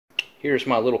Here's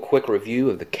my little quick review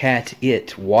of the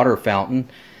Catit water fountain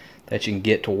that you can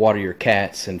get to water your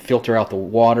cats and filter out the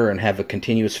water and have a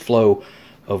continuous flow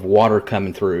of water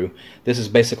coming through. This is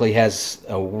basically has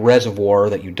a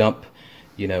reservoir that you dump,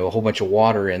 a whole bunch of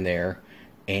water in there,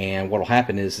 and what will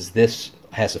happen is this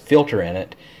has a filter in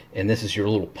it, and this is your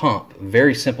little pump.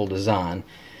 Very simple design.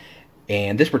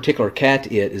 And this particular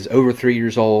Catit is over 3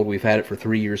 years old. We've had it for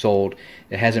 3 years old.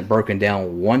 It hasn't broken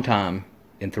down one time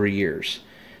in 3 years.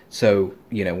 So,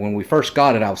 when we first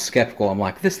got it, I was skeptical. I'm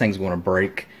like, this thing's going to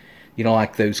break.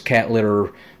 Like those cat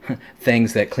litter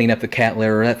things that clean up the cat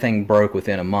litter. That thing broke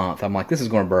within a month. I'm like, this is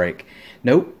going to break.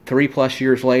 Nope. 3+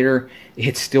 years later,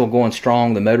 it's still going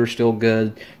strong. The motor's still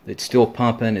good. It's still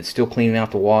pumping. It's still cleaning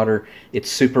out the water.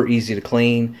 It's super easy to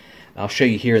clean. I'll show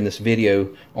you here in this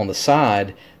video on the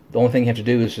side. The only thing you have to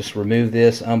do is just remove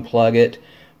this, unplug it,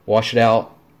 wash it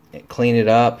out, clean it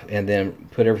up, and then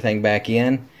put everything back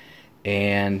in.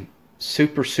 And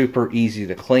super easy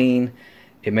to clean.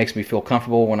 It makes me feel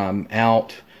comfortable when I'm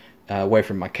out away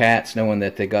from my cats, knowing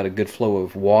that they got a good flow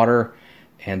of water,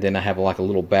 and then I have like a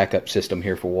little backup system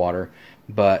here for water.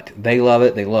 But they love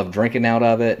it. They love drinking out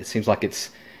of it. It seems like it's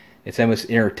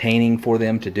almost entertaining for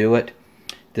them to do it.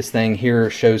 This thing here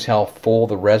shows how full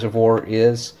the reservoir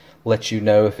is, lets you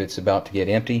know if it's about to get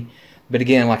empty. But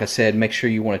again, like I said, make sure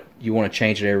you want to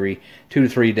change it every 2 to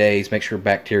 3 days. Make sure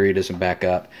bacteria doesn't back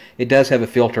up. It does have a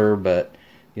filter, but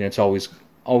it's always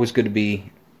good to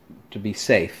be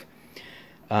safe.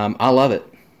 I love it,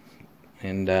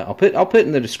 and I'll put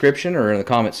in the description or in the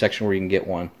comment section where you can get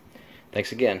one.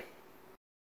 Thanks again.